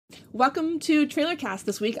Welcome to TrailerCast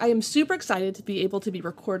this week. I am super excited to be able to be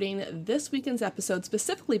recording this weekend's episode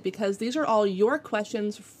specifically because these are all your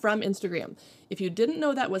questions from Instagram. If you didn't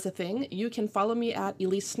know that was a thing, you can follow me at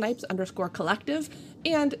EliseSnipes_collective,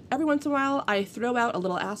 and every once in a while I throw out a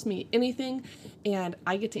little Ask Me Anything, and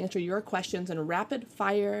I get to answer your questions in rapid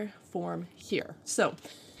fire form here. So,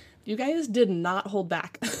 you guys did not hold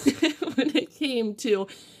back when it came to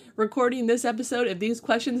recording this episode of these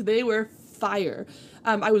questions. They were fire.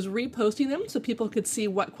 I was reposting them so people could see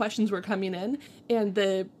what questions were coming in, and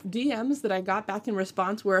the DMs that I got back in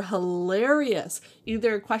response were hilarious.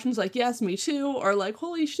 Either questions like, yes, me too, or like,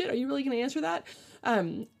 holy shit, are you really going to answer that?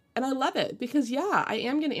 And I love it because, yeah, I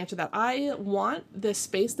am going to answer that. I want this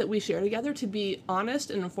space that we share together to be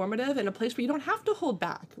honest and informative and a place where you don't have to hold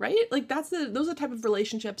back, right? Like those are the type of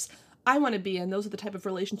relationships I want to be in. Those are the type of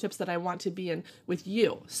relationships that I want to be in with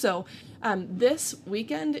you. So this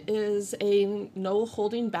weekend is a no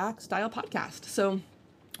holding back style podcast. So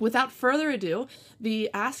without further ado, the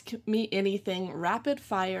Ask Me Anything rapid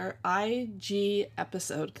fire IG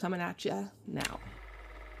episode coming at you now.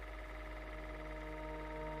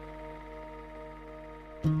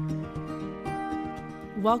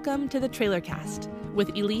 Welcome to the TrailerCast with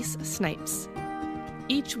Elise Snipes.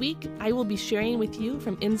 Each week, I will be sharing with you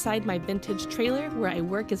from inside my vintage trailer where I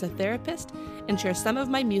work as a therapist and share some of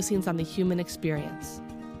my musings on the human experience.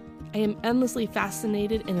 I am endlessly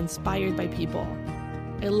fascinated and inspired by people.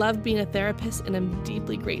 I love being a therapist and am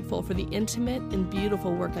deeply grateful for the intimate and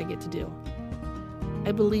beautiful work I get to do.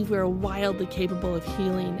 I believe we are wildly capable of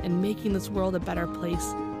healing and making this world a better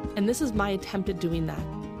place, and this is my attempt at doing that.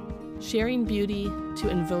 Sharing beauty to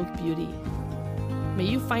invoke beauty. May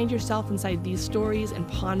you find yourself inside these stories and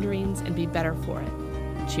ponderings and be better for it.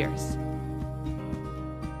 Cheers.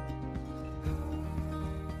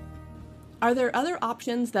 Are there other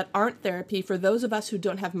options that aren't therapy for those of us who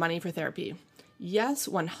don't have money for therapy? Yes,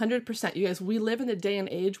 100%. You guys, we live in a day and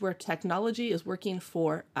age where technology is working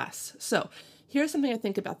for us. So here's something I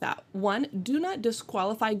think about that. One, do not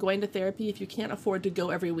disqualify going to therapy if you can't afford to go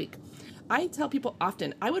every week. I tell people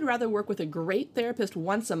often, I would rather work with a great therapist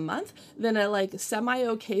once a month than a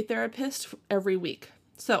semi-okay therapist every week.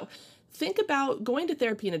 So think about going to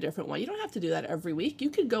therapy in a different way. You don't have to do that every week. You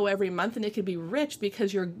could go every month and it could be rich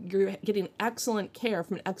because you're getting excellent care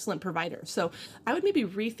from an excellent provider. So I would maybe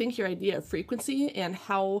rethink your idea of frequency and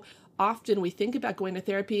how often we think about going to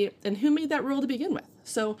therapy and who made that rule to begin with.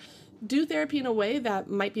 So do therapy in a way that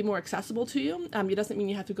might be more accessible to you. It doesn't mean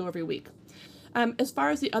you have to go every week. As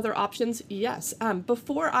far as the other options, yes.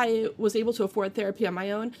 Before I was able to afford therapy on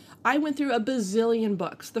my own, I went through a bazillion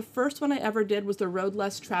books. The first one I ever did was The Road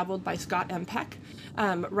Less Traveled by Scott M. Peck.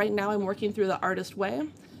 Right now I'm working through The Artist Way.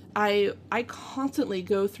 I constantly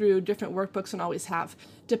go through different workbooks and always have.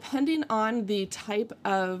 Depending on the type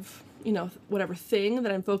of, whatever thing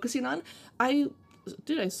that I'm focusing on, I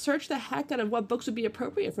search the heck out of what books would be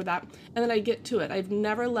appropriate for that, and then I get to it. I've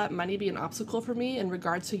never let money be an obstacle for me in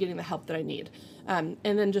regards to getting the help that I need. And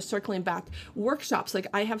then just circling back, workshops, like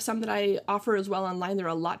I have some that I offer as well online. They're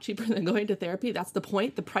a lot cheaper than going to therapy. That's the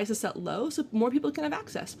point. The price is set low so more people can have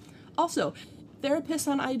access. Also, therapists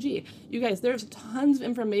on IG. You guys, there's tons of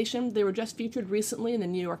information. They were just featured recently in the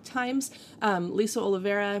New York Times. Lisa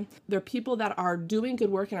Oliveira. There are people that are doing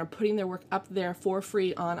good work and are putting their work up there for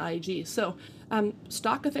free on IG. So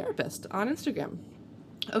stalk a therapist on Instagram.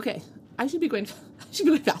 Okay, I should be going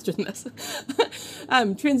faster than this.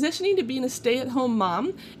 Transitioning to being a stay-at-home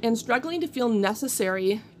mom and struggling to feel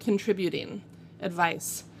necessary contributing.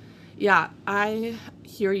 Advice. Yeah, I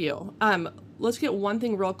hear you. Let's get one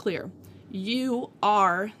thing real clear. You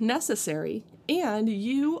are necessary and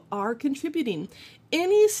you are contributing.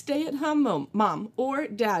 Any stay-at-home mom or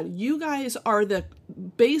dad, you guys are the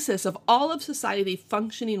basis of all of society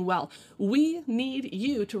functioning well. We need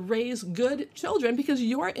you to raise good children because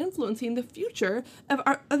you are influencing the future of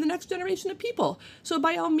the next generation of people. So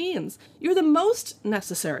by all means, you're the most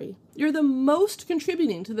necessary. You're the most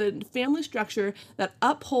contributing to the family structure that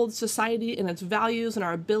upholds society and its values and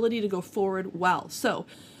our ability to go forward well. So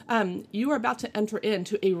you are about to enter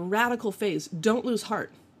into a radical phase. Don't lose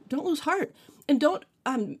heart. Don't lose heart. And don't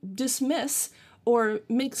dismiss or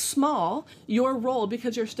make small your role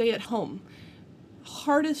because you're stay at home.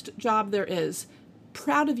 Hardest job there is.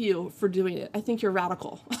 Proud of you for doing it. I think you're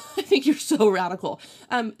radical. I think you're so radical.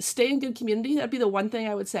 Stay in good community. That'd be the one thing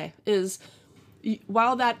I would say is,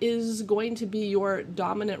 while that is going to be your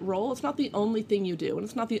dominant role, it's not the only thing you do, and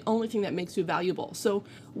it's not the only thing that makes you valuable. So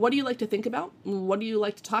what do you like to think about? What do you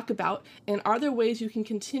like to talk about? And are there ways you can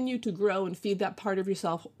continue to grow and feed that part of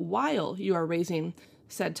yourself while you are raising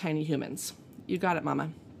said tiny humans? You got it, mama.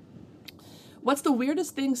 What's the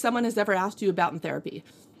weirdest thing someone has ever asked you about in therapy?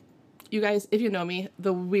 You guys, if you know me,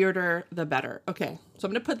 the weirder, the better. Okay, so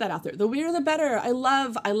I'm going to put that out there. The weirder, the better. I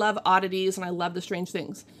love oddities and I love the strange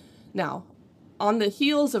things. Now, on the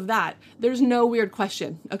heels of that, there's no weird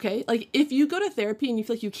question, okay? Like, if you go to therapy and you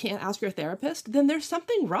feel like you can't ask your therapist, then there's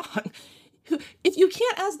something wrong. If you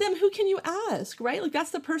can't ask them, who can you ask, right? Like, that's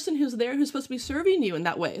the person who's there who's supposed to be serving you in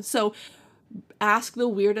that way. So ask the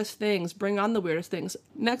weirdest things. Bring on the weirdest things.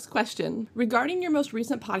 Next question. Regarding your most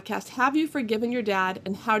recent podcast, have you forgiven your dad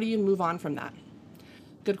and how do you move on from that?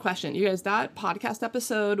 Good question. You guys, that podcast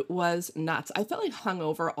episode was nuts. I felt like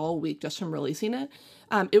hungover all week just from releasing it.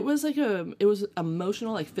 It was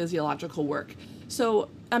emotional, like physiological work. So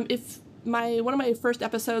if one of my first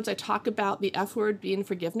episodes, I talk about the F word being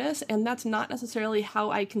forgiveness, and that's not necessarily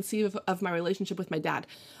how I conceive of my relationship with my dad.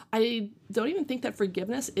 I don't even think that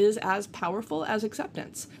forgiveness is as powerful as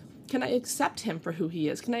acceptance. Can I accept him for who he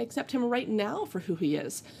is? Can I accept him right now for who he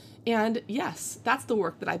is? And yes, that's the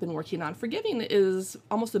work that I've been working on. Forgiving is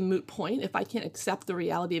almost a moot point if I can't accept the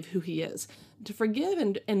reality of who he is. To forgive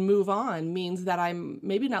and move on means that I'm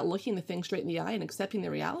maybe not looking the thing straight in the eye and accepting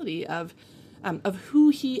the reality of who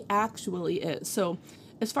he actually is. So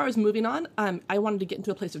as far as moving on, I wanted to get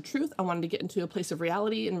into a place of truth. I wanted to get into a place of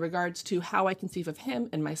reality in regards to how I conceive of him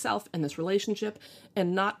and myself and this relationship,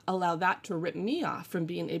 and not allow that to rip me off from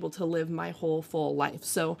being able to live my whole full life.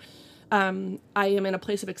 So I am in a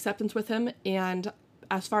place of acceptance with him. And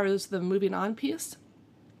as far as the moving on piece,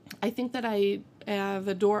 I think that I have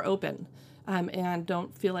a door open and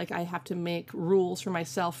don't feel like I have to make rules for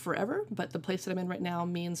myself forever. But the place that I'm in right now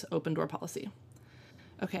means open door policy.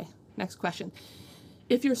 Okay, next question.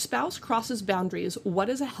 If your spouse crosses boundaries, what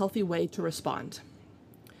is a healthy way to respond?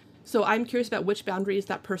 So I'm curious about which boundaries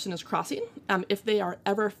that person is crossing. If they are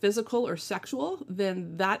ever physical or sexual,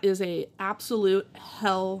 then that is a absolute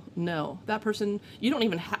hell no. That person, you don't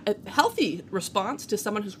even have a healthy response to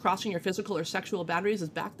someone who's crossing your physical or sexual boundaries is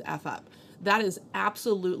back the F up. That is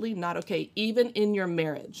absolutely not okay, even in your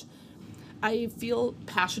marriage. I feel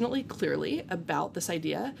passionately, clearly about this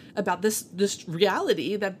idea, about this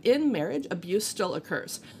reality that in marriage, abuse still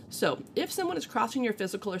occurs. So if someone is crossing your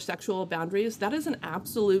physical or sexual boundaries, that is an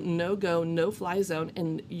absolute no-go, no-fly zone,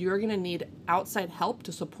 and you're going to need outside help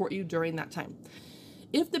to support you during that time.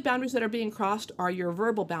 If the boundaries that are being crossed are your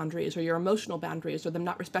verbal boundaries or your emotional boundaries, or them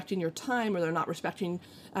not respecting your time, or they're not respecting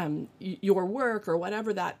your work, or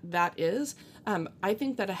whatever that is, I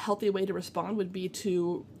think that a healthy way to respond would be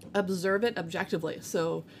to observe it objectively.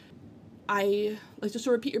 So just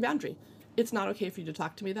to repeat your boundary. It's not okay for you to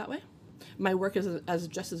talk to me that way. My work is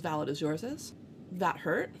just as valid as yours is. That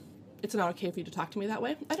hurt. It's not okay for you to talk to me that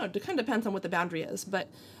way. I don't know, it kind of depends on what the boundary is, but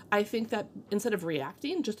I think that instead of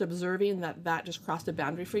reacting, just observing that just crossed a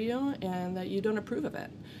boundary for you and that you don't approve of it.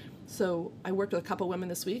 So I worked with a couple women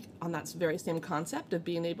this week on that very same concept of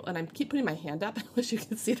being able, and I keep putting my hand up, I wish you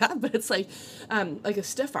could see that, but it's like a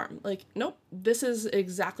stiff arm. Like, nope, this is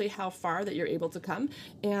exactly how far that you're able to come.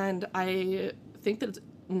 And I think that it's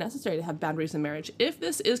necessary to have boundaries in marriage. If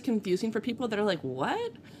this is confusing for people that are like,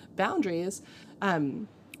 what? Boundaries?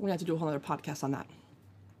 We're gonna have to do a whole other podcast on that.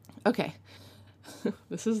 Okay.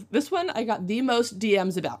 This one I got the most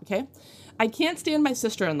DMs about, okay? I can't stand my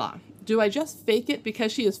sister-in-law. Do I just fake it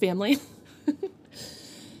because she is family?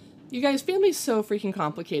 You guys, family's so freaking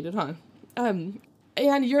complicated, huh? And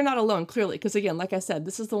you're not alone, clearly, because again, like I said,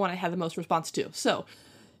 this is the one I had the most response to. So,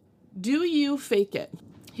 do you fake it?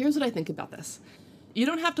 Here's what I think about this. You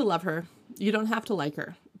don't have to love her. You don't have to like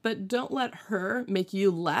her. But don't let her make you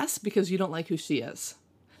less because you don't like who she is.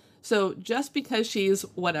 So just because she's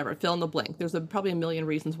whatever, fill in the blank, there's probably a million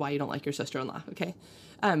reasons why you don't like your sister-in-law, okay?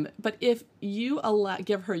 But if you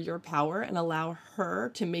give her your power and allow her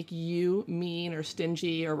to make you mean or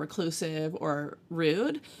stingy or reclusive or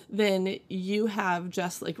rude, then you have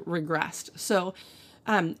just like regressed. So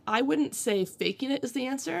I wouldn't say faking it is the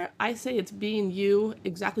answer. I say it's being you,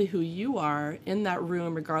 exactly who you are in that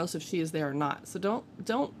room, regardless if she is there or not. So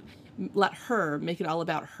don't let her make it all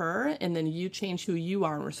about her, and then you change who you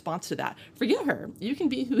are in response to that. Forget her. You can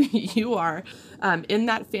be who you are in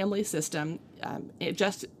that family system,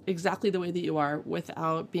 just exactly the way that you are,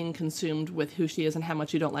 without being consumed with who she is and how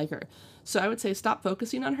much you don't like her. So I would say stop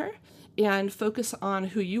focusing on her and focus on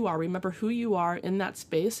who you are. Remember who you are in that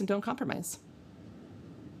space and don't compromise.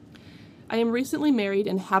 I am recently married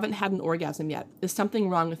and haven't had an orgasm yet. Is something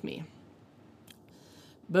wrong with me?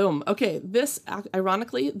 Boom. Okay, this,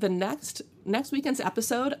 ironically, the next next weekend's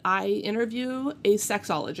episode, I interview a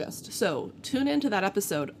sexologist. So tune into that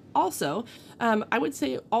episode. Also, I would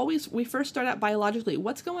say always, we first start out biologically.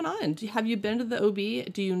 What's going on? Have you been to the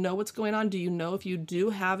OB? Do you know what's going on? Do you know if you do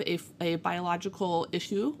have a biological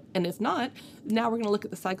issue? And if not, now we're going to look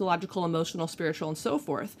at the psychological, emotional, spiritual, and so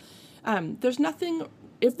forth. If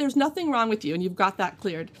there's nothing wrong with you and you've got that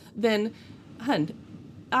cleared, then,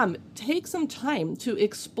 take some time to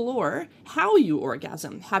explore how you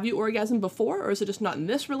orgasm. Have you orgasmed before, or is it just not in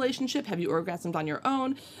this relationship? Have you orgasmed on your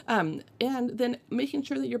own? And then making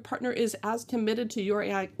sure that your partner is as committed to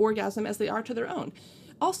your orgasm as they are to their own.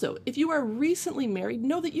 Also, if you are recently married,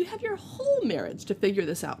 know that you have your whole marriage to figure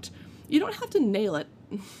this out. You don't have to nail it,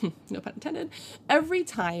 no pun intended, every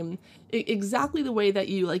time exactly the way that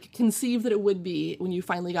you conceive that it would be when you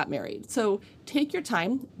finally got married. So take your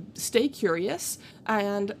time, stay curious,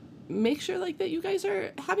 and make sure that you guys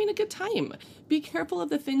are having a good time. Be careful of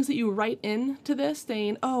the things that you write into this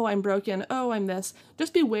saying, oh, I'm broken, oh, I'm this.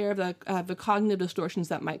 Just beware of the cognitive distortions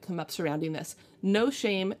that might come up surrounding this. No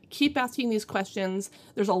shame. Keep asking these questions.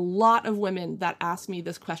 There's a lot of women that ask me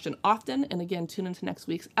this question often. And again, tune into next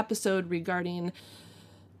week's episode regarding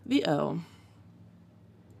the O.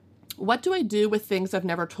 What do I do with things I've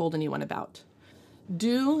never told anyone about?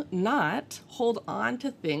 Do not hold on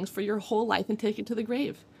to things for your whole life and take it to the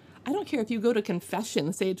grave. I don't care if you go to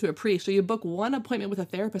confession, say it to a priest, or you book one appointment with a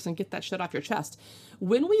therapist and get that shit off your chest.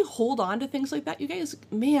 When we hold on to things like that, you guys,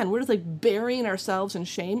 man, we're just burying ourselves in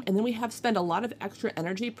shame, and then we spend a lot of extra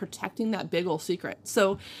energy protecting that big old secret.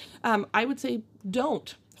 So I would say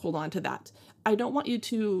don't hold on to that. I don't want you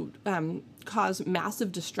to cause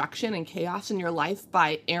massive destruction and chaos in your life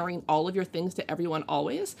by airing all of your things to everyone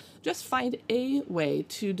always. Just find a way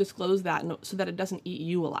to disclose that so that it doesn't eat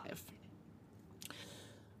you alive.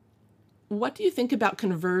 What do you think about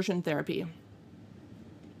conversion therapy?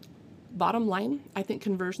 Bottom line, I think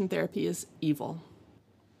conversion therapy is evil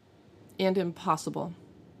and impossible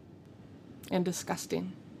and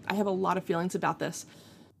disgusting. I have a lot of feelings about this.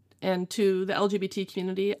 And to the LGBT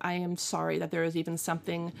community, I am sorry that there is even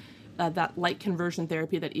something that like conversion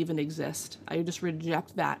therapy that even exists. I just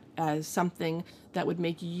reject that as something that would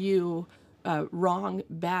make you wrong,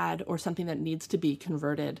 bad, or something that needs to be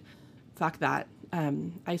converted. Fuck that.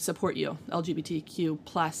 I support you, LGBTQ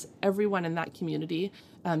plus everyone in that community.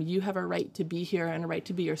 You have a right to be here and a right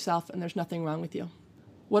to be yourself, and there's nothing wrong with you.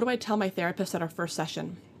 What do I tell my therapist at our first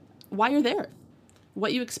session? Why you're there,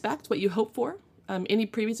 what you expect, what you hope for, any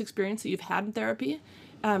previous experience that you've had in therapy,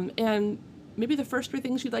 and maybe the first 3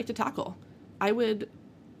 things you'd like to tackle. I would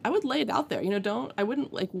lay it out there. I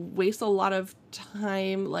wouldn't waste a lot of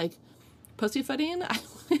time pussyfooting. I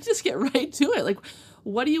would just get right to it.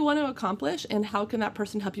 What do you want to accomplish, and how can that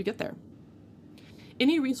person help you get there?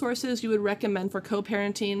 Any resources you would recommend for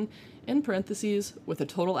co-parenting, in parentheses, with a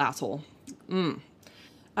total asshole? I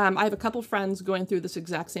have a couple friends going through this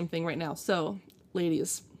exact same thing right now. So,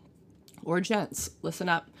 ladies or gents, listen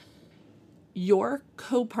up. Your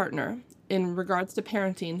co-partner in regards to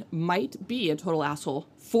parenting might be a total asshole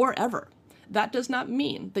forever. That does not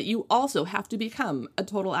mean that you also have to become a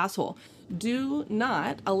total asshole. Do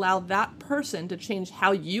not allow that person to change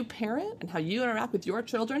how you parent and how you interact with your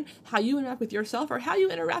children, how you interact with yourself, or how you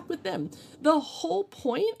interact with them. The whole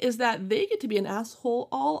point is that they get to be an asshole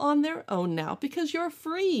all on their own now because you're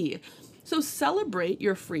free. So celebrate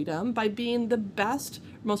your freedom by being the best,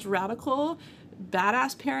 most radical,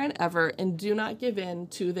 badass parent ever, and do not give in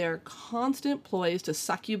to their constant ploys to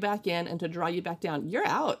suck you back in and to draw you back down. You're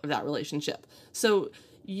out of that relationship. So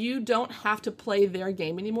you don't have to play their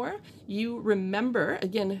game anymore. You remember,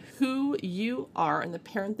 again, who you are and the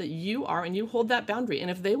parent that you are, and you hold that boundary.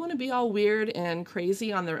 And if they want to be all weird and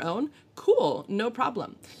crazy on their own, cool, no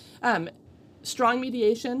problem. Strong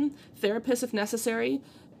mediation, therapists if necessary.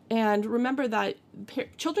 And remember that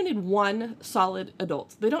children need one solid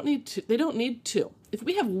adult. They don't need two. If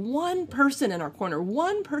we have one person in our corner,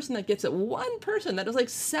 one person that gets it, one person that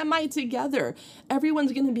is semi together,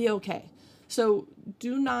 everyone's going to be okay. So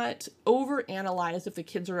do not overanalyze if the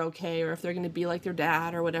kids are okay or if they're going to be like their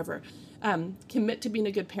dad or whatever. Commit to being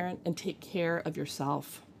a good parent and take care of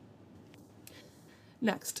yourself.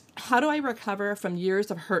 Next, how do I recover from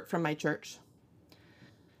years of hurt from my church?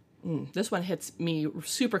 This one hits me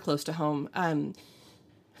super close to home.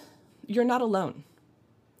 You're not alone.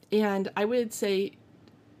 And I would say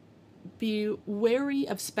be wary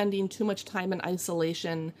of spending too much time in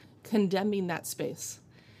isolation, condemning that space.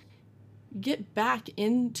 Get back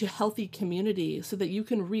into healthy community so that you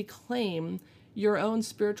can reclaim your own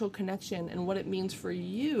spiritual connection and what it means for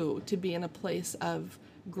you to be in a place of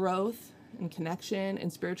growth and connection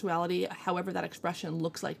and spirituality, however that expression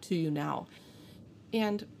looks like to you now.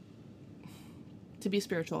 And to be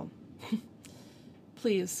spiritual,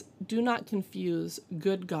 please do not confuse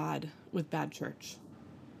good God with bad church.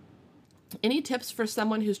 Any tips for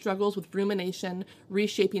someone who struggles with rumination,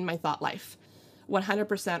 reshaping my thought life?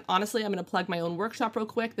 100%. Honestly, I'm going to plug my own workshop real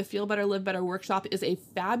quick. The Feel Better, Live Better workshop is a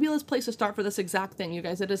fabulous place to start for this exact thing, you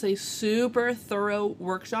guys. It is a super thorough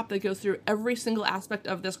workshop that goes through every single aspect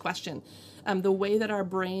of this question. The way that our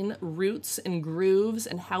brain roots and grooves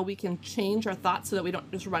and how we can change our thoughts so that we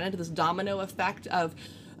don't just run into this domino effect of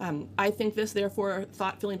I think this, therefore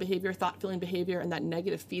thought, feeling, behavior, and that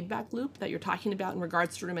negative feedback loop that you're talking about in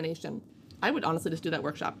regards to rumination. I would honestly just do that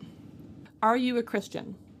workshop. Are you a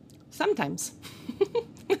Christian? Sometimes.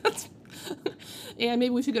 And maybe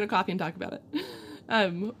we should go to coffee and talk about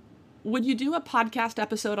it. Would you do a podcast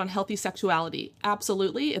episode on healthy sexuality?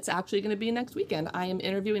 Absolutely. It's actually going to be next weekend. I am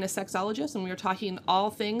interviewing a sexologist and we are talking all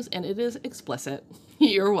things, and it is explicit.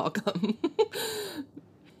 You're welcome.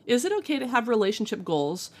 Is it okay to have relationship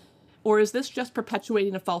goals, or is this just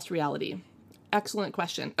perpetuating a false reality? Excellent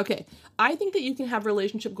question. Okay, I think that you can have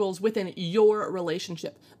relationship goals within your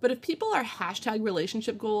relationship, but if people are hashtag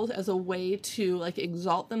relationship goals as a way to like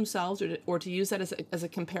exalt themselves or to use that as a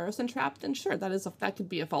comparison trap, then sure, that could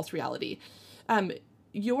be a false reality.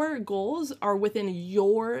 Your goals are within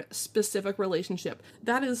your specific relationship.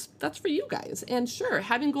 That's for you guys. And sure,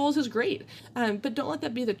 having goals is great, but don't let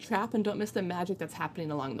that be the trap and don't miss the magic that's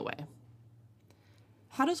happening along the way.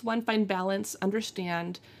 How does one find balance,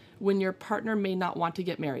 understand when your partner may not want to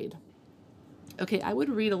get married? Okay, I would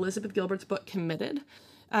read Elizabeth Gilbert's book, Committed.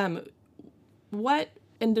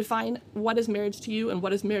 Define what is marriage to you and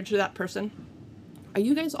what is marriage to that person. Are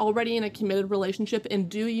you guys already in a committed relationship, and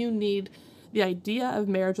do you need the idea of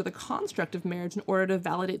marriage or the construct of marriage in order to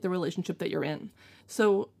validate the relationship that you're in?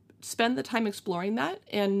 So spend the time exploring that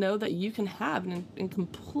and know that you can have a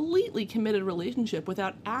completely committed relationship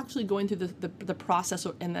without actually going through the process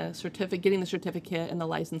and getting the certificate and the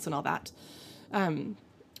license and all that.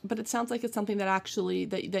 But it sounds like it's something that actually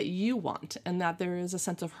that you want, and that there is a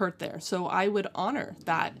sense of hurt there. So I would honor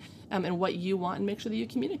that and what you want, and make sure that you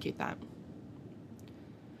communicate that.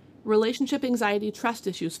 Relationship anxiety, trust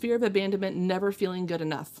issues, fear of abandonment, never feeling good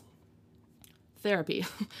enough. Therapy.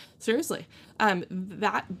 Seriously.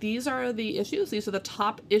 These are the issues. These are the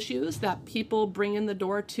top issues that people bring in the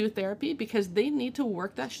door to therapy because they need to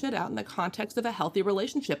work that shit out in the context of a healthy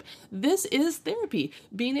relationship. This is therapy.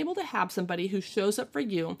 Being able to have somebody who shows up for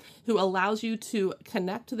you, who allows you to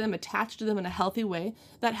connect to them, attach to them in a healthy way,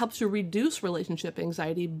 that helps you reduce relationship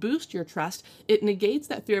anxiety, boost your trust. It negates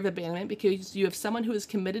that fear of abandonment because you have someone who is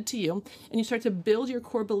committed to you, and you start to build your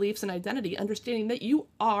core beliefs and identity, understanding that you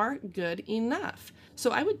are good enough.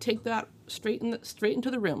 So I would take that straight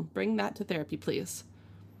into the room. Bring that to therapy, please.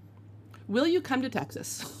 Will you come to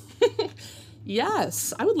Texas?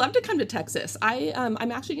 Yes, I would love to come to Texas.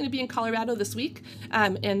 I'm actually going to be in Colorado this week,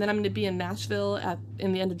 and then I'm going to be in Nashville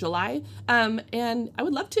in the end of July, and I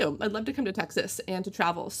would love to. I'd love to come to Texas and to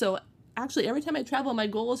travel. So actually, every time I travel, my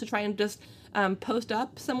goal is to try and just post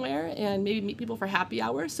up somewhere and maybe meet people for happy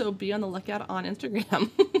hour, so be on the lookout on Instagram.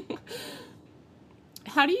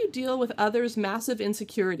 How do you deal with others' massive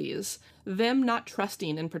insecurities, them not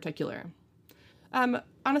trusting in particular?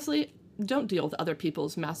 Honestly, don't deal with other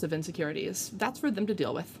people's massive insecurities. That's for them to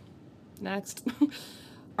deal with. Next.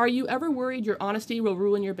 Are you ever worried your honesty will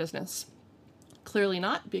ruin your business? Clearly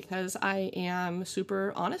not, because I am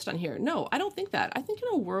super honest on here. No, I don't think that. I think in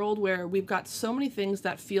a world where we've got so many things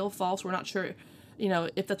that feel false, we're not sure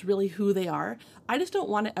if that's really who they are. I just don't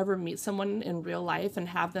want to ever meet someone in real life and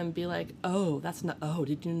have them be like, oh,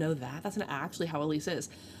 did you know that? That's not actually how Elise is.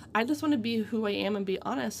 I just want to be who I am and be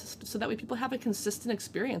honest, so that way people have a consistent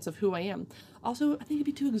experience of who I am. Also, I think it'd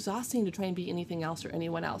be too exhausting to try and be anything else or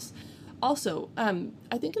anyone else. Also,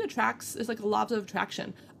 I think it's like a law of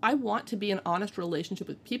attraction. I want to be in an honest relationship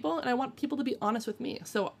with people, and I want people to be honest with me.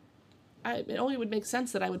 So it only would make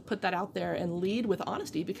sense that I would put that out there and lead with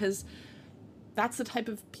honesty, because that's the type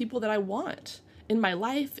of people that I want in my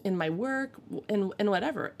life, in my work, and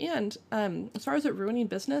whatever. And as far as it ruining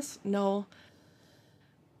business, no,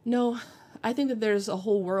 I think that there's a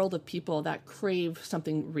whole world of people that crave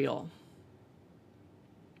something real.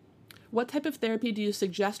 What type of therapy do you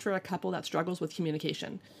suggest for a couple that struggles with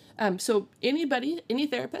communication? So any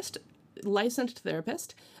therapist, licensed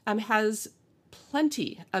therapist, has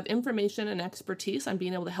plenty of information and expertise on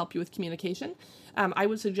being able to help you with communication. I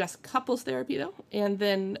would suggest couples therapy though. And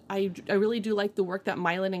then I really do like the work that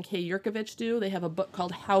Mylan and Kay Yurkovich do. They have a book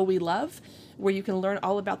called How We Love, where you can learn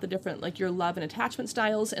all about the different, like your love and attachment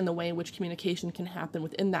styles and the way in which communication can happen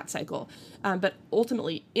within that cycle. But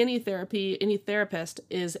ultimately, any therapist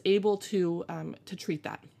is able to treat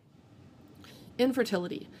that.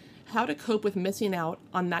 Infertility, how to cope with missing out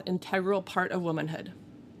on that integral part of womanhood.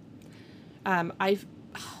 I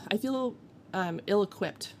feel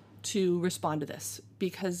ill-equipped to respond to this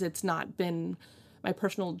because it's not been my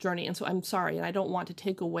personal journey, and so I'm sorry, and I don't want to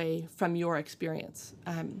take away from your experience.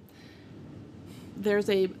 There's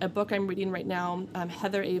a book I'm reading right now,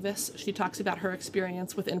 Heather Avis. She talks about her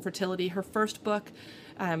experience with infertility. Her first book,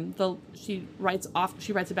 she writes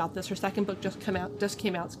about this. Her second book just came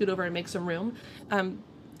out. Scoot over and make some room.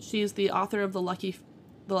 She's the author of The Lucky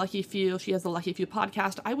Few. She has the Lucky Few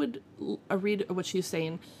podcast. I would read what she's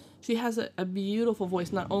saying. She has a beautiful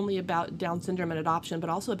voice, not only about Down syndrome and adoption,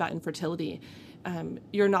 but also about infertility.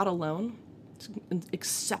 You're not alone. It's an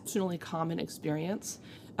exceptionally common experience.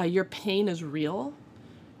 Your pain is real.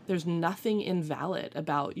 There's nothing invalid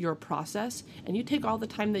about your process, and you take all the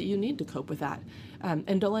time that you need to cope with that.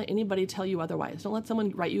 And don't let anybody tell you otherwise. Don't let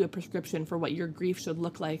someone write you a prescription for what your grief should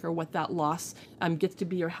look like or what that loss gets to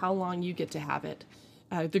be or how long you get to have it.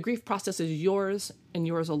 The grief process is yours and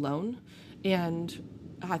yours alone. And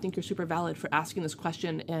I think you're super valid for asking this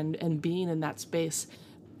question and being in that space.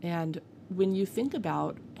 And when you think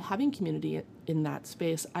about having community in that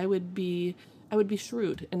space, I would be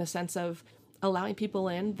shrewd in a sense of allowing people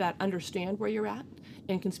in that understand where you're at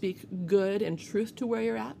and can speak good and truth to where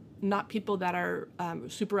you're at, not people that are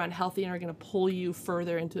super unhealthy and are going to pull you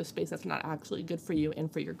further into a space that's not actually good for you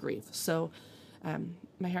and for your grief. So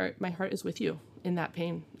my heart is with you in that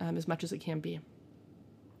pain as much as it can be.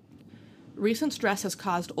 Recent stress has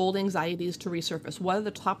caused old anxieties to resurface. What are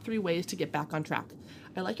the top 3 ways to get back on track?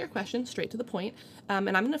 I like your question, straight to the point, and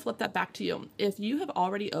I'm going to flip that back to you. If you have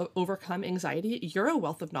already overcome anxiety, you're a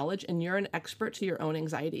wealth of knowledge and you're an expert to your own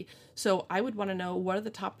anxiety. So I would want to know, what are the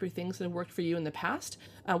top 3 things that have worked for you in the past?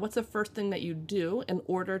 What's the first thing that you do in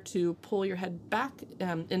order to pull your head back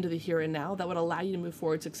into the here and now that would allow you to move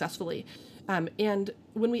forward successfully? And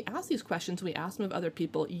when we ask these questions, we ask them of other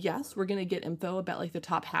people. Yes, we're going to get info about like the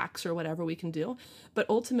top hacks or whatever we can do. But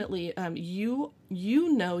ultimately, you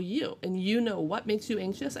know you, and you know what makes you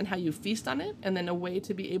anxious and how you feast on it, and then a way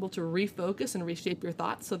to be able to refocus and reshape your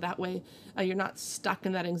thoughts so that way you're not stuck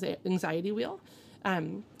in that anxiety wheel.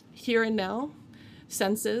 Here and now,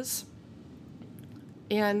 senses,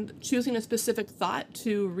 and choosing a specific thought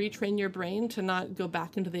to retrain your brain to not go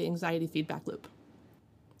back into the anxiety feedback loop.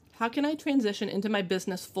 How can I transition into my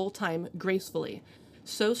business full-time gracefully?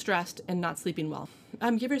 So stressed and not sleeping well.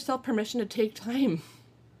 Give yourself permission to take time.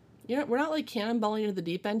 We're not like cannonballing into the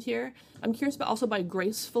deep end here. I'm curious, but also by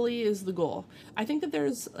gracefully is the goal. I think that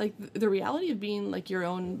there's like the reality of being like your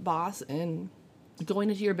own boss and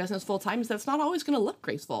going into your business full time is that's not always going to look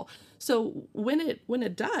graceful. So when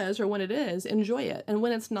it does, or when it is, enjoy it. And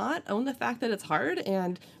when it's not, own the fact that it's hard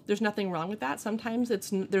and there's nothing wrong with that. Sometimes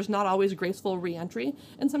there's not always graceful reentry,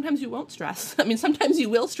 and sometimes you won't stress. I mean, sometimes you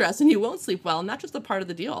will stress and you won't sleep well, and that's just a part of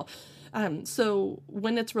the deal. So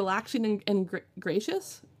when it's relaxing and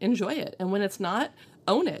gracious, enjoy it. And when it's not,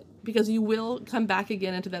 own it, because you will come back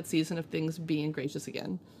again into that season of things being gracious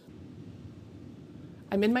again.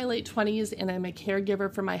 I'm in my late 20s and I'm a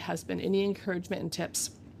caregiver for my husband. Any encouragement and tips?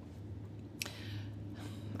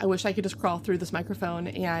 I wish I could just crawl through this microphone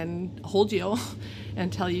and hold you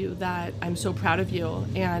and tell you that I'm so proud of you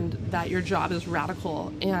and that your job is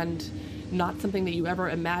radical and not something that you ever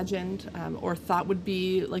imagined or thought would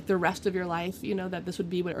be like the rest of your life, that this would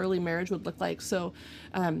be what early marriage would look like. So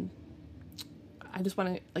I just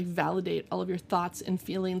want to validate all of your thoughts and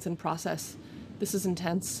feelings and process. This is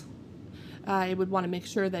intense. I would want to make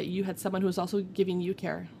sure that you had someone who is also giving you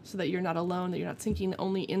care so that you're not alone, that you're not sinking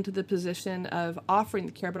only into the position of offering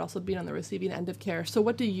the care, but also being on the receiving end of care. So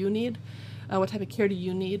what do you need? What type of care do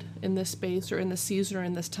you need in this space or in this season or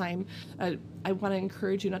in this time? I want to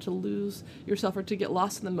encourage you not to lose yourself or to get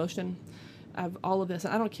lost in the motion of all of this.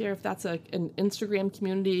 And I don't care if that's an Instagram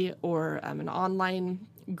community or an online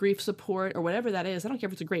grief support or whatever that is. I don't care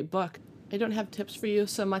if it's a great book. I don't have tips for you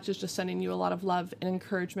so much as just sending you a lot of love and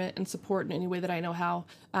encouragement and support in any way that I know how.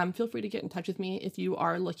 Feel free to get in touch with me if you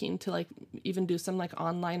are looking to even do some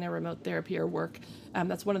online or remote therapy or work.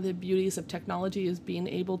 That's one of the beauties of technology, is being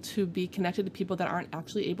able to be connected to people that aren't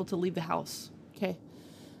actually able to leave the house. Okay.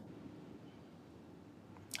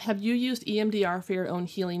 Have you used EMDR for your own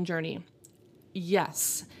healing journey?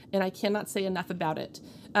 Yes, and I cannot say enough about it.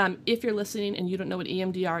 If you're listening and you don't know what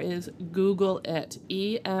EMDR is, Google it.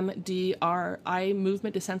 EMDR, eye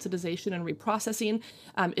movement desensitization and reprocessing.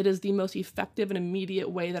 It is the most effective and immediate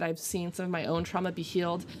way that I've seen some of my own trauma be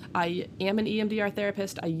healed. I am an EMDR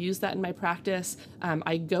therapist. I use that in my practice.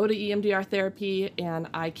 I go to EMDR therapy, and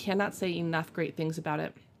I cannot say enough great things about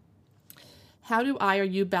it. How do I or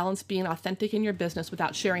you balance being authentic in your business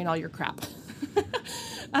without sharing all your crap?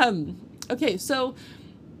 Okay, so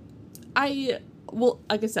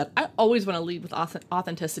like I said, I always want to lead with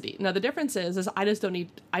authenticity. Now, the difference is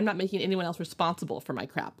I'm not making anyone else responsible for my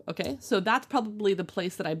crap, okay? So that's probably the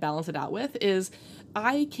place that I balance it out with, is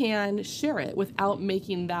I can share it without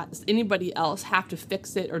making that anybody else have to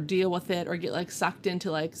fix it or deal with it or get like sucked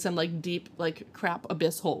into like some like deep like crap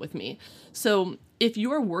abyss hole with me. So if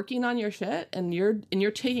you're working on your shit and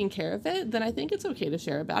you're taking care of it, then I think it's okay to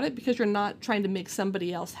share about it, because you're not trying to make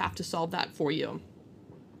somebody else have to solve that for you.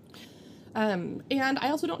 And I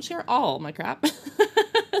also don't share all my crap.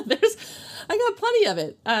 I got plenty of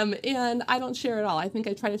it. And I don't share it all. I think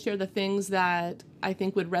I try to share the things that I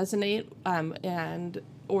think would resonate,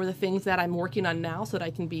 or the things that I'm working on now, so that I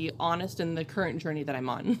can be honest in the current journey that I'm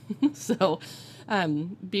on. So,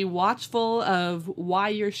 be watchful of why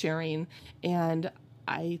you're sharing. And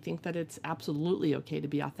I think that it's absolutely okay to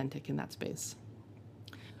be authentic in that space.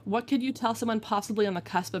 What could you tell someone possibly on the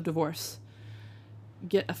cusp of divorce?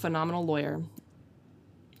 Get a phenomenal lawyer.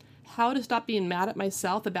 How to stop being mad at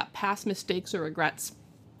myself about past mistakes or regrets.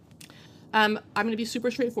 I'm going to be super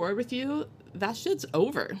straightforward with you. That shit's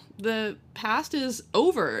over. The past is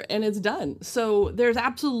over and it's done. So there's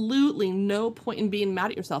absolutely no point in being mad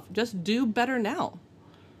at yourself. Just do better now.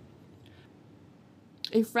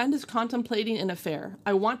 A friend is contemplating an affair.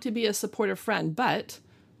 I want to be a supportive friend, but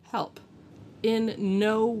help. In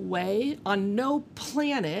no way, on no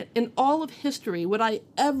planet in all of history would I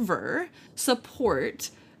ever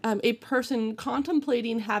support a person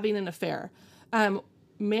contemplating having an affair.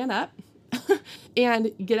 Man up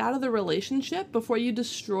and get out of the relationship before you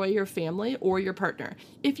destroy your family or your partner.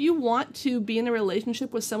 If you want to be in a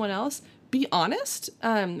relationship with someone else, be honest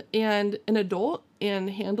and an adult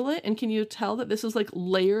and handle it. And can you tell that this is like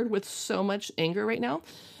layered with so much anger right now?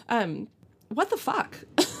 What the fuck?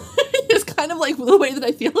 Is kind of like the way that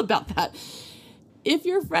I feel about that. If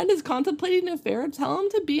your friend is contemplating an affair, tell them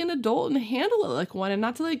to be an adult and handle it like one, and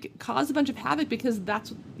not to like cause a bunch of havoc, because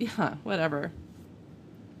that's, whatever.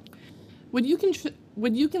 Would you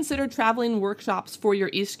consider traveling workshops for your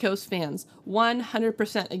East Coast fans?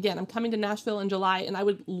 100%. Again, I'm coming to Nashville in July, and I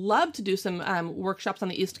would love to do some workshops on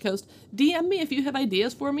the East Coast. DM me if you have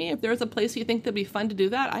ideas for me. If there's a place you think that'd be fun to do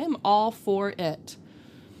that, I am all for it.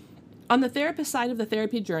 On the therapist side of the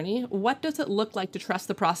therapy journey, what does it look like to trust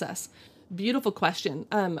the process? Beautiful question.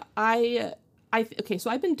 Okay, so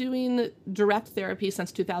I've been doing direct therapy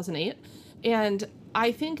since 2008, and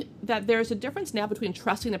I think that there's a difference now between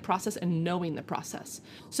trusting the process and knowing the process.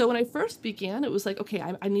 So when I first began, it was like, okay,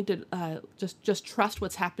 I need to just trust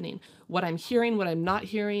what's happening, what I'm hearing, what I'm not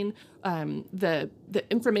hearing, the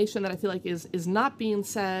information that I feel like is not being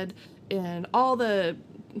said, and all the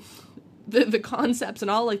concepts and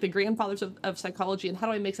all like the grandfathers of psychology, and how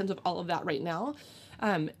do I make sense of all of that right now?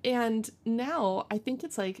 And now I think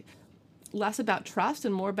it's like less about trust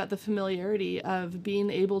and more about the familiarity of being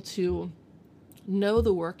able to know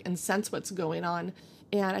the work and sense what's going on.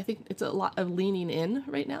 And I think it's a lot of leaning in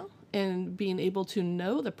right now and being able to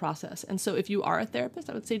know the process. And so if you are a therapist,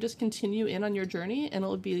 I would say just continue in on your journey, and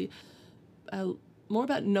it'll be more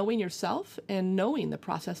about knowing yourself and knowing the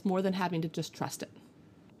process more than having to just trust it.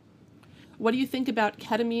 What do you think about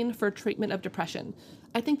ketamine for treatment of depression?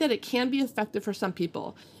 I think that it can be effective for some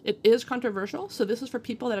people. It is controversial. So this is for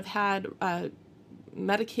people that have had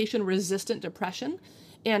medication-resistant depression.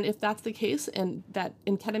 And if that's the case, and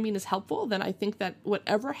ketamine is helpful, then I think that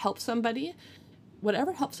whatever helps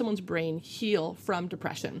someone's brain heal from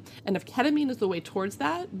depression. And if ketamine is the way towards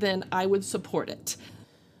that, then I would support it.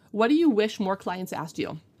 What do you wish more clients asked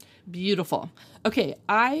you? Beautiful. Okay,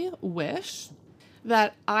 I wish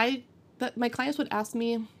that my clients would ask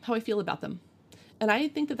me how I feel about them. And I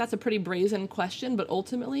think that that's a pretty brazen question, but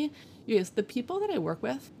ultimately, yes, the people that I work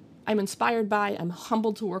with, I'm inspired by, I'm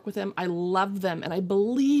humbled to work with them, I love them, and I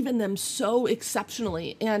believe in them so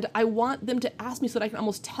exceptionally. And I want them to ask me so that I can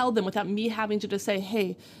almost tell them without me having to just say,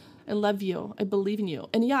 hey, I love you, I believe in you.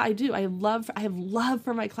 And yeah, I do. I have love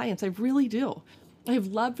for my clients. I really do. I have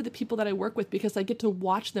love for the people that I work with, because I get to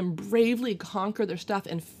watch them bravely conquer their stuff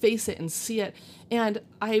and face it and see it. And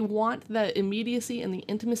I want the immediacy and the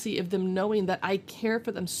intimacy of them knowing that I care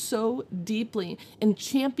for them so deeply and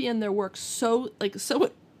champion their work so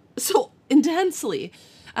intensely.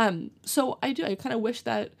 So I kind of wish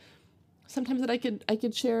that sometimes that I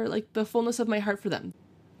could share like the fullness of my heart for them.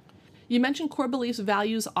 You mentioned core beliefs,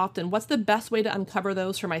 values often. What's the best way to uncover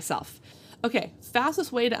those for myself? Okay,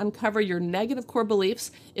 fastest way to uncover your negative core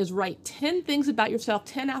beliefs is write 10 things about yourself,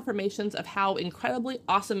 10 affirmations of how incredibly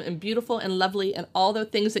awesome and beautiful and lovely and all the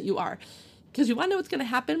things that you are. Because you want to know what's going to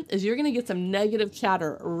happen is you're going to get some negative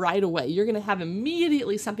chatter right away. You're going to have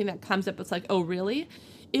immediately something that comes up that's like, oh, really?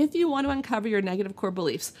 If you want to uncover your negative core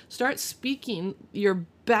beliefs, start speaking your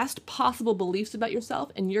best possible beliefs about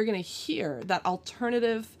yourself, and you're going to hear that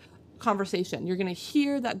alternative conversation. You're going to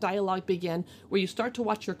hear that dialogue begin where you start to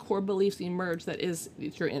watch your core beliefs emerge. It's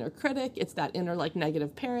your inner critic. It's that inner like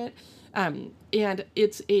negative parent. And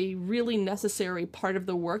it's a really necessary part of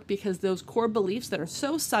the work because those core beliefs that are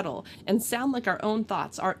so subtle and sound like our own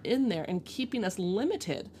thoughts are in there and keeping us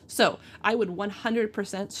limited. So I would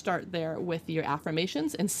 100% start there with your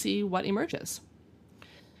affirmations and see what emerges.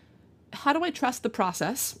 How do I trust the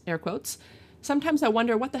process? Air quotes. Sometimes I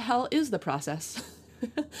wonder what the hell is the process?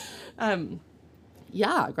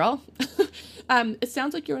 Yeah, girl. It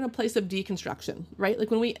sounds like you're in a place of deconstruction, right? Like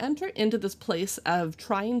when we enter into this place of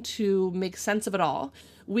trying to make sense of it all,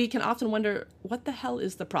 we can often wonder, what the hell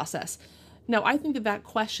is the process? Now, I think that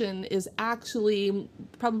question is actually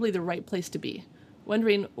probably the right place to be.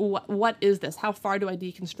 Wondering, what is this? How far do I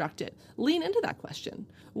deconstruct it? Lean into that question.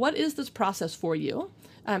 What is this process for you?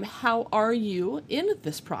 How are you in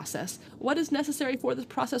this process? What is necessary for this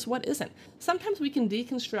process? What isn't? Sometimes we can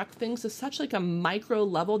deconstruct things to such like a micro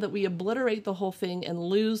level that we obliterate the whole thing and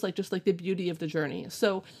lose just like the beauty of the journey.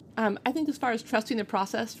 So I think as far as trusting the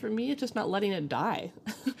process, for me, it's just not letting it die.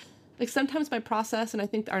 Like sometimes my process, and I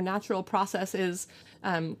think our natural process is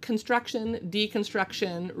construction,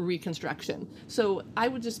 deconstruction, reconstruction. So I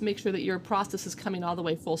would just make sure that your process is coming all the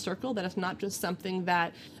way full circle, that it's not just something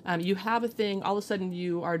that you have a thing, all of a sudden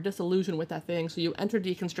you are disillusioned with that thing, so you enter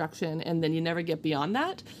deconstruction and then you never get beyond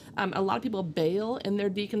that. A lot of people bail in their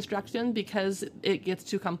deconstruction because it gets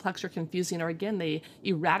too complex or confusing, or again, they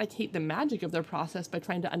eradicate the magic of their process by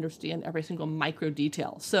trying to understand every single micro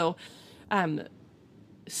detail. So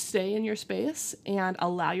stay in your space and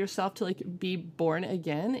allow yourself to be born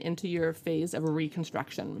again into your phase of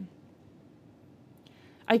reconstruction.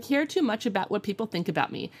 I care too much about what people think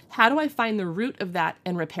about me. How do I find the root of that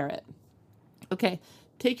and repair it? Okay,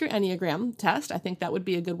 take your Enneagram test. I think that would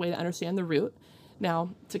be a good way to understand the root.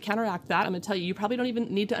 Now, to counteract that, I'm going to tell you, you probably don't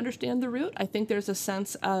even need to understand the root. I think there's a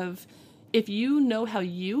sense of, if you know how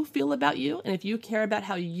you feel about you, and if you care about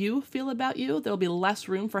how you feel about you, there'll be less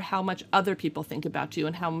room for how much other people think about you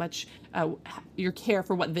and how much you care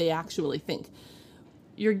for what they actually think.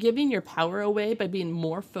 You're giving your power away by being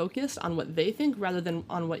more focused on what they think rather than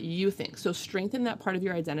on what you think. So strengthen that part of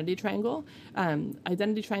your identity triangle.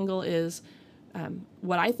 Identity triangle is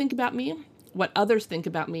what I think about me, what others think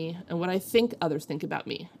about me, and what I think others think about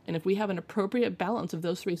me. And if we have an appropriate balance of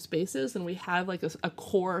those three spaces, then we have a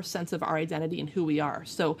core sense of our identity and who we are.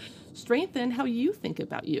 So strengthen how you think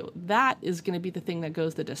about you. That is going to be the thing that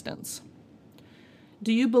goes the distance.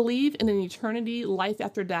 Do you believe in an eternity, life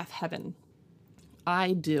after death, heaven?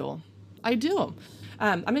 I do.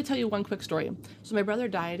 I'm going to tell you one quick story. So my brother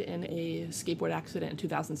died in a skateboard accident in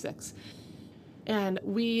 2006. And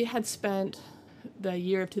we had spent the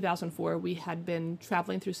year of 2004, we had been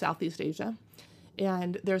traveling through Southeast Asia.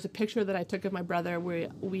 And there's a picture that I took of my brother where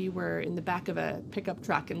we were in the back of a pickup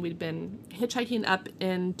truck and we'd been hitchhiking up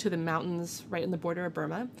into the mountains right in the border of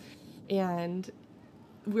Burma. And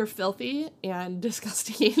we're filthy and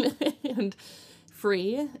disgusting and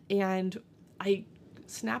free. And I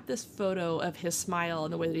snapped this photo of his smile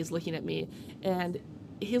and the way that he's looking at me. And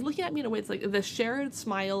he's looking at me in a way that's like the shared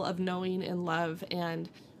smile of knowing and love. And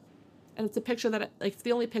it's a picture that, it's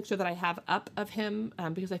the only picture that I have up of him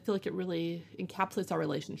because I feel like it really encapsulates our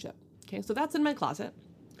relationship. Okay, so that's in my closet.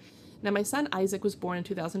 Now, my son Isaac was born in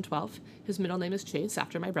 2012. His middle name is Chase,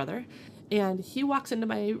 after my brother. And he walks into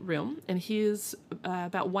my room, and he's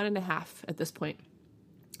about 1.5 at this point.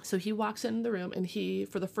 So he walks in the room, and he,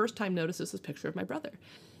 for the first time, notices this picture of my brother.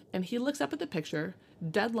 And he looks up at the picture,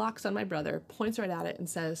 deadlocks on my brother, points right at it, and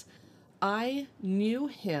says, "I knew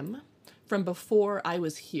him from before I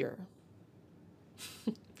was here."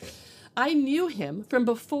 I knew him from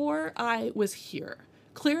before I was here.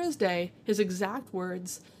 Clear as day, his exact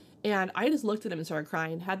words. And I just looked at him and started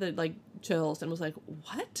crying, had the chills, and was like,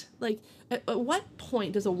 what? At what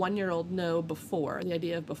point does a 1-year-old know before, the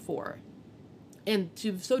idea of before? And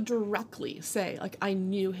to so directly say, I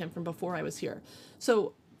knew him from before I was here.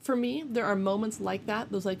 So for me, there are moments like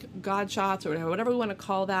that, those God shots or whatever we want to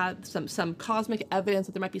call that, some cosmic evidence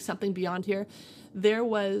that there might be something beyond here. There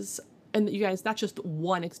was And you guys, that's just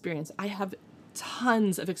one experience. I have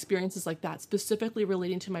tons of experiences like that, specifically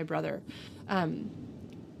relating to my brother.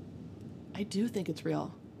 I do think it's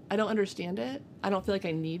real. I don't understand it. I don't feel like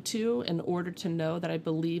I need to in order to know that I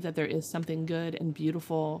believe that there is something good and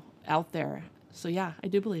beautiful out there. So yeah, I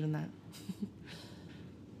do believe in that.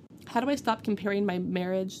 How do I stop comparing my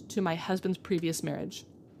marriage to my husband's previous marriage?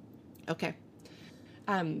 Okay.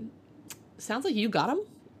 Sounds like you got him,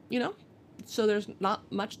 so there's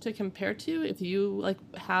not much to compare to if you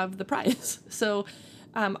have the prize. So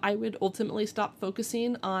I would ultimately stop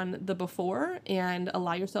focusing on the before and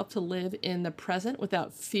allow yourself to live in the present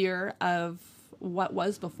without fear of what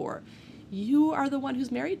was before. You are the one who's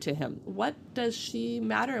married to him. What does she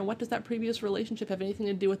matter? And what does that previous relationship have anything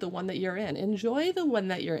to do with the one that you're in? Enjoy the one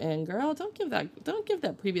that you're in, girl. Don't give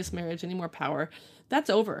that previous marriage any more power. That's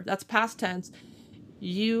over. That's past tense.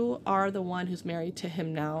 You are the one who's married to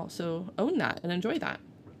him now. So own that and enjoy that.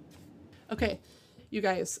 Okay, you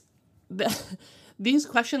guys, these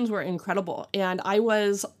questions were incredible. And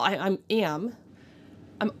I'm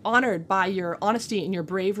honored by your honesty and your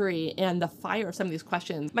bravery and the fire of some of these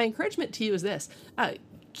questions. My encouragement to you is this.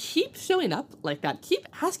 Keep showing up like that. Keep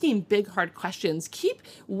asking big, hard questions. Keep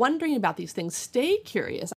wondering about these things. Stay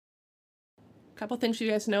curious. Couple things you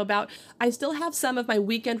guys know about. I still have some of my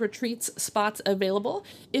weekend retreats spots available.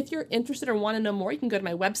 If you're interested or want to know more, you can go to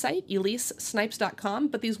my website, EliseSnipes.com.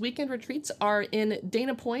 But these weekend retreats are in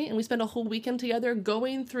Dana Point, and we spend a whole weekend together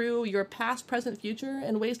going through your past, present, future,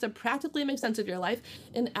 and ways to practically make sense of your life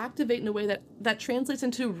and activate in a way that translates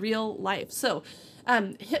into real life. So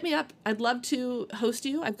hit me up. I'd love to host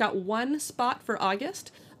you. I've got one spot for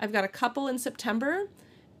August. I've got a couple in September.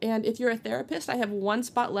 And if you're a therapist, I have one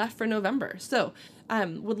spot left for November. So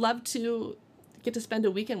would love to get to spend a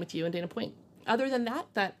weekend with you in Dana Point. Other than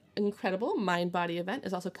that incredible mind-body event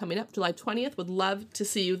is also coming up July 20th. Would love to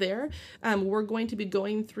see you there. We're going to be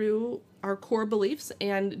going through our core beliefs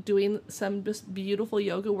and doing some just beautiful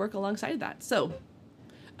yoga work alongside that. So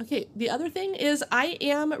okay, the other thing is I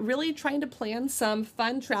am really trying to plan some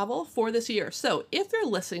fun travel for this year. So if you're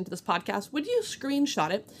listening to this podcast, would you screenshot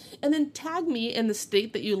it and then tag me in the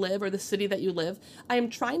state that you live or the city that you live? I am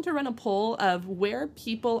trying to run a poll of where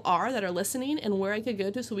people are that are listening and where I could go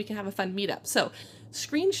to so we can have a fun meetup. So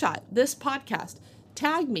screenshot this podcast,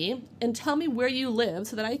 tag me, and tell me where you live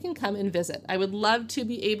so that I can come and visit. I would love to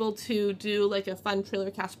be able to do a fun Trailer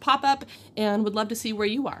Cast pop-up and would love to see where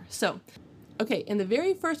you are. So okay, and the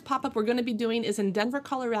very first pop-up we're going to be doing is in Denver,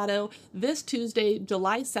 Colorado, this Tuesday,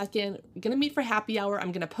 July 2nd. We're going to meet for happy hour.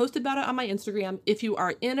 I'm going to post about it on my Instagram. If you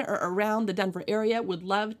are in or around the Denver area, would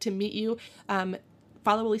love to meet you.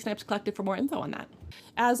 Follow Elise Snipes Collective for more info on that.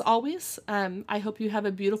 As always, I hope you have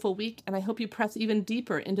a beautiful week, and I hope you press even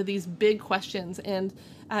deeper into these big questions, and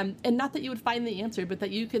not that you would find the answer, but that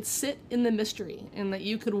you could sit in the mystery, and that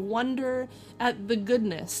you could wonder at the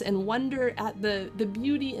goodness and wonder at the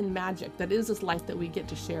beauty and magic that is this life that we get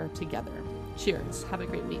to share together. Cheers. Have a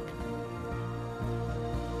great week.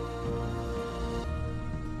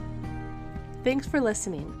 Thanks for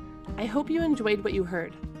listening. I hope you enjoyed what you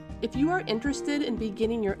heard. If you are interested in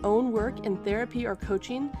beginning your own work in therapy or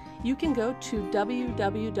coaching, you can go to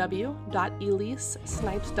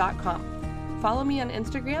www.elisesnipes.com. Follow me on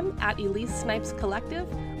Instagram at Elise Snipes Collective,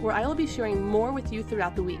 where I will be sharing more with you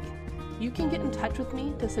throughout the week. You can get in touch with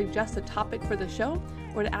me to suggest a topic for the show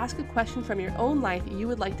or to ask a question from your own life you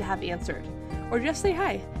would like to have answered. Or just say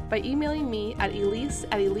hi by emailing me at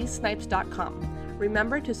elise@elisesnipes.com.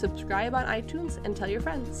 Remember to subscribe on iTunes and tell your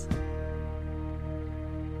friends.